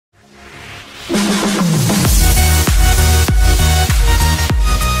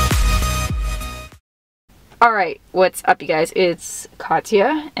Alright, what's up you guys? It's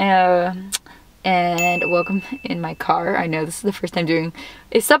Katya, and welcome in my car. I know this is the first time doing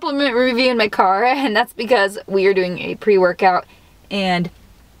a supplement review in my car, and that's because we are doing a pre-workout, and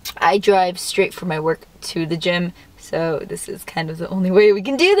I drive straight from my work to the gym, so this is kind of the only way we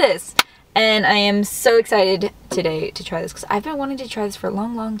can do this. And I am so excited today to try this, because I've been wanting to try this for a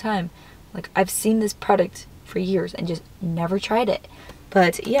long time. Like, I've seen this product for years and just never tried it.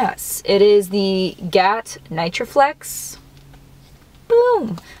 But yes, it is the GAT Nitraflex.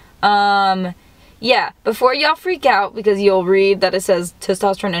 Boom. Yeah, before y'all freak out, because you'll read that it says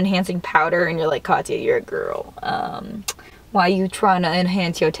testosterone enhancing powder, and you're like, Katya, you're a girl. Why are you trying to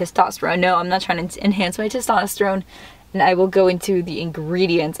enhance your testosterone? No, I'm not trying to enhance my testosterone. And I will go into the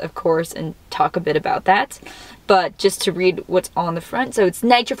ingredients, of course, and talk a bit about that. But just to read what's on the front. So it's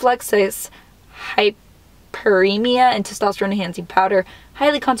Nitraflex, it's hyperemia and testosterone enhancing powder,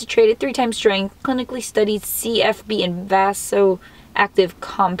 highly concentrated, 3 times strength, clinically studied CFB and vasoactive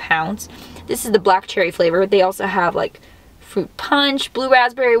compounds. This is the black cherry flavor. They also have like fruit punch, blue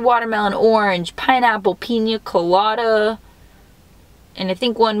raspberry, watermelon, orange, pineapple, pina colada, and I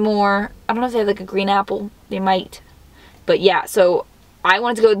think one more. I don't know if they have like a green apple. They might. But yeah, so I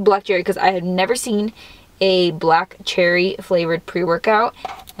wanted to go with black cherry because I had never seen a black cherry flavored pre-workout,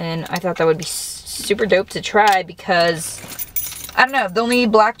 and I thought that would be super dope to try because, I don't know, the only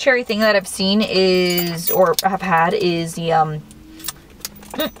black cherry thing that I've seen is, or have had, is the,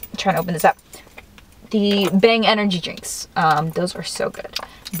 trying to open this up, the Bang energy drinks. Those are so good,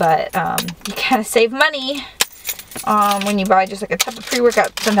 but you kind of save money when you buy just like a type of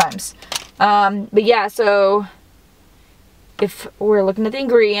pre-workout sometimes. But yeah, so if we're looking at the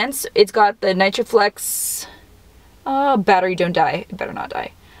ingredients, it's got the Nitraflex, battery don't die, it better not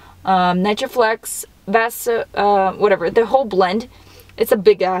die. Nitraflex, whatever, the whole blend. It's a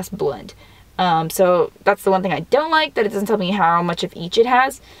big ass blend. So that's the one thing I don't like, that it doesn't tell me how much of each it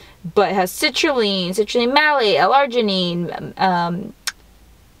has. But it has citrulline, citrulline malate, L-arginine,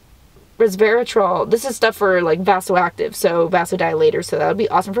 resveratrol. This is stuff for like vasoactive, so vasodilator, so that would be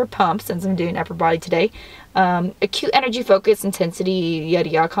awesome for pumps since I'm doing upper body today. Acute energy focus intensity yada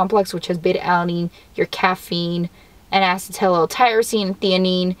yada complex, which has beta-alanine, your caffeine, and acetyl-tyrosine,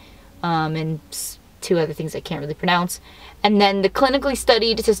 theanine, and 2 other things I can't really pronounce. And then the clinically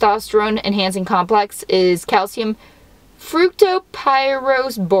studied testosterone enhancing complex is calcium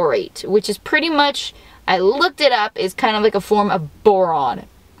fructopyrrose borate, which is pretty much, I looked it up, is kind of like a form of boron.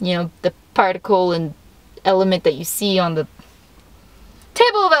 You know, the particle and element that you see on the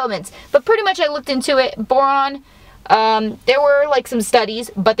table of elements. But pretty much I looked into it. Boron, there were like some studies,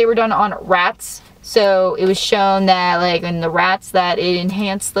 but they were done on rats. So it was shown that like in the rats that it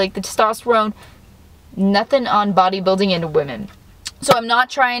enhanced like the testosterone. Nothing on bodybuilding in women. So I'm not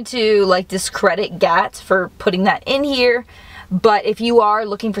trying to like discredit GAT for putting that in here. But if you are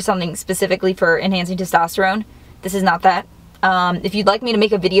looking for something specifically for enhancing testosterone, this is not that. If you'd like me to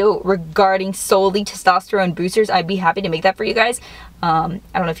make a video regarding solely testosterone boosters, I'd be happy to make that for you guys. I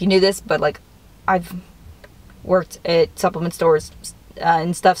don't know if you knew this, but like I've worked at supplement stores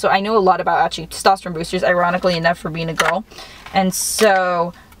and stuff, so I know a lot about actually testosterone boosters, ironically enough, for being a girl. And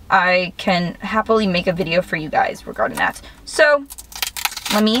so I can happily make a video for you guys regarding that. So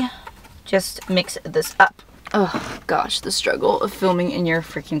let me just mix this up. Oh gosh, the struggle of filming in your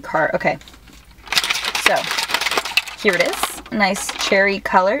freaking car. Okay, so here it is. Nice cherry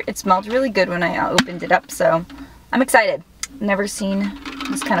color. It smelled really good when I opened it up, so I'm excited. Never seen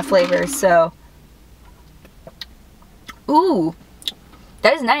this kind of flavor, so. Ooh,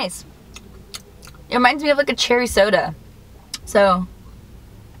 that is nice. It reminds me of like a cherry soda. So,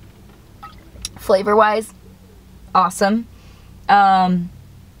 flavor-wise, awesome.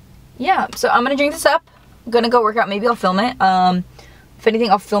 Yeah, so I'm gonna drink this up. I'm gonna go work out. Maybe I'll film it. If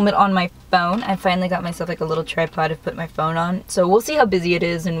anything, I'll film it on my phone. I finally got myself like a little tripod to put my phone on. So we'll see how busy it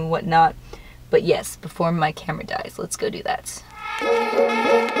is and whatnot. But yes, before my camera dies, let's go do that.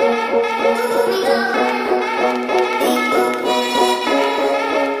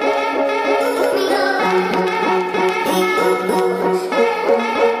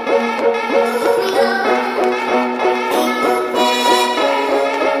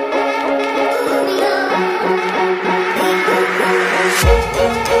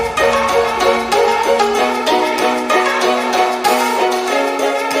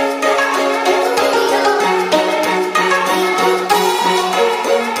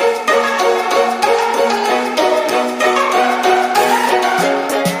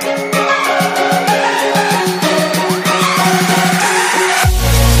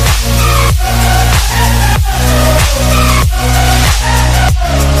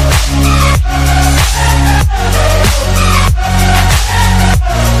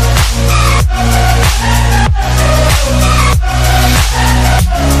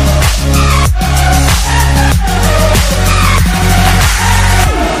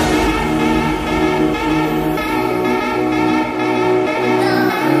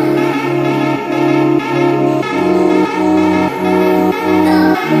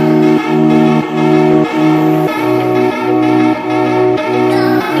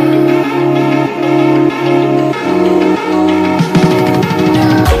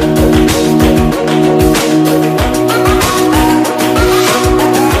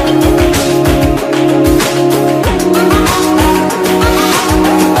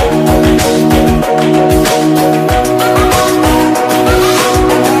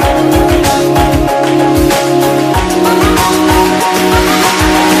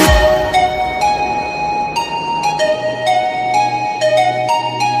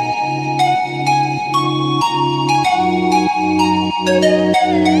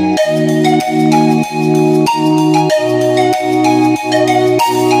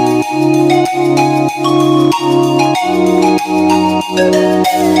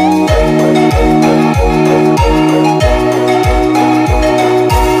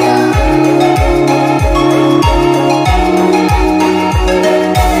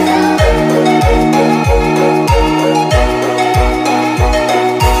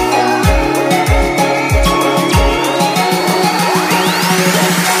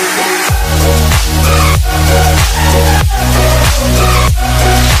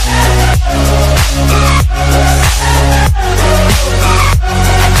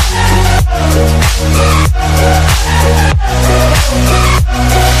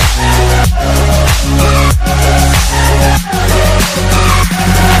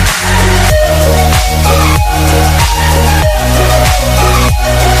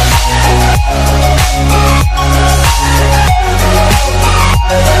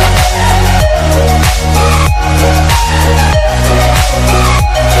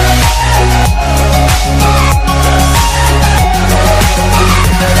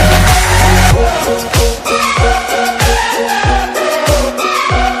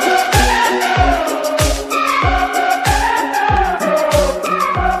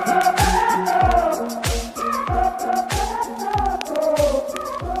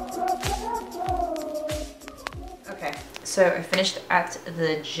 So I finished at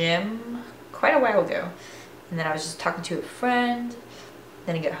the gym quite a while ago, and then I was just talking to a friend,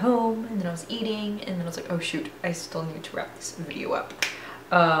 then I got home, and then I was eating, and then I was like, oh shoot, I still need to wrap this video up.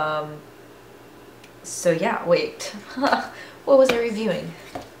 So yeah, wait. What was I reviewing?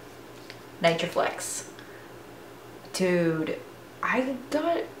 Nitraflex. Dude, I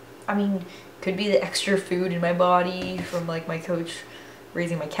mean, could be the extra food in my body from like my coach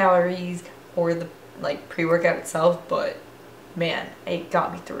raising my calories, or the like pre-workout itself, but man, it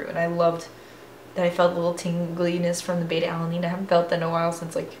got me through, and I loved that I felt a little tingliness from the beta alanine. I haven't felt that in a while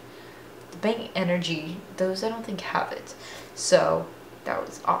since like the Bang Energy. Those I don't think have it, so that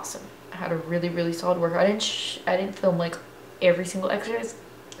was awesome. I had a really solid workout. I didn't film like every single exercise,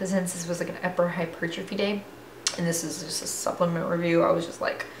 because since this was like an upper hypertrophy day, and this is just a supplement review, I was just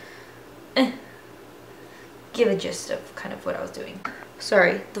like, give a gist of kind of what I was doing.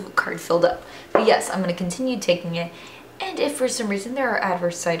 Sorry, the card filled up. But yes, I'm going to continue taking it, and if for some reason there are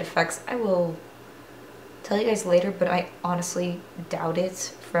adverse side effects, I will tell you guys later, but I honestly doubt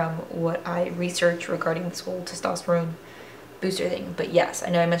it from what I researched regarding this whole testosterone booster thing. But yes, I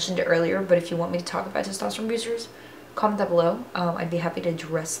know I mentioned it earlier, but if you want me to talk about testosterone boosters, comment down below. I'd be happy to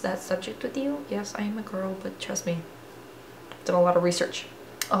address that subject with you. Yes, I am a girl, but trust me, I've done a lot of research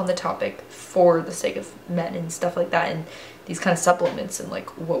on the topic for the sake of men and stuff like that, and these kind of supplements, and like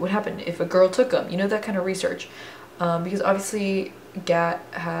what would happen if a girl took them, you know, that kind of research, because obviously GAT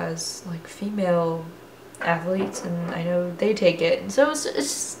has like female athletes, and I know they take it, and so it's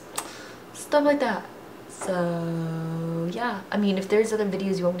just stuff like that. So yeah, I mean, if there's other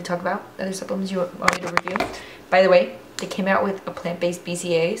videos you want me to talk about, other supplements you want me to review, by the way, they came out with a plant-based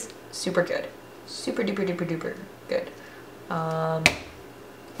BCAAs, super good, super duper duper duper good.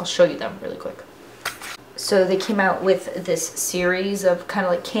 I'll show you them really quick. So they came out with this series of kind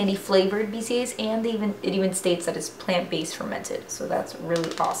of like candy flavored BCAAs, and it even states that it's plant-based fermented, so that's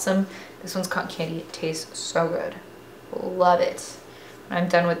really awesome. This one's cotton candy. It tastes so good. Love it. When I'm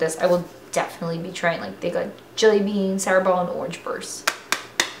done with this, I will definitely be trying, like, they got jelly bean, sour ball, and orange burst.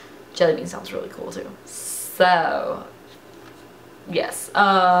 Jelly bean sounds really cool too. So yes,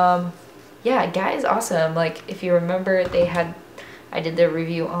 yeah, GAT is awesome. Like, if you remember, I did their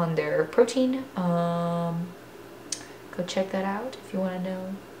review on their protein. Go check that out if you want to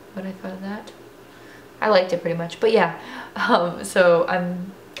know what I thought of that. I liked it pretty much, but yeah. So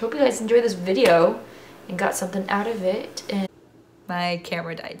hope you guys enjoyed this video and got something out of it. And my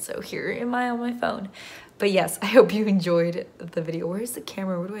camera died, so here am I on my phone. But yes, I hope you enjoyed the video. Where's the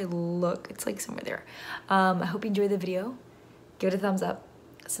camera? Where do I look? It's like somewhere there. I hope you enjoyed the video. Give it a thumbs up.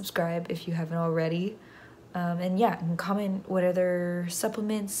 Subscribe if you haven't already. And yeah, and comment what other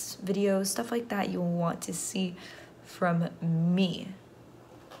supplements, videos, stuff like that you want to see from me.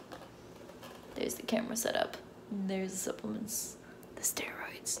 There's the camera setup. There's the supplements, the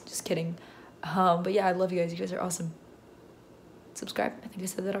steroids. Just kidding. But yeah, I love you guys. You guys are awesome. Subscribe. I think I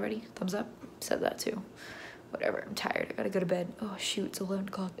said that already. Thumbs up. Said that too. Whatever. I'm tired. I gotta go to bed. Oh shoot, it's 11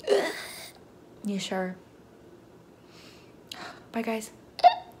 o'clock. Yeah, sure. Bye guys.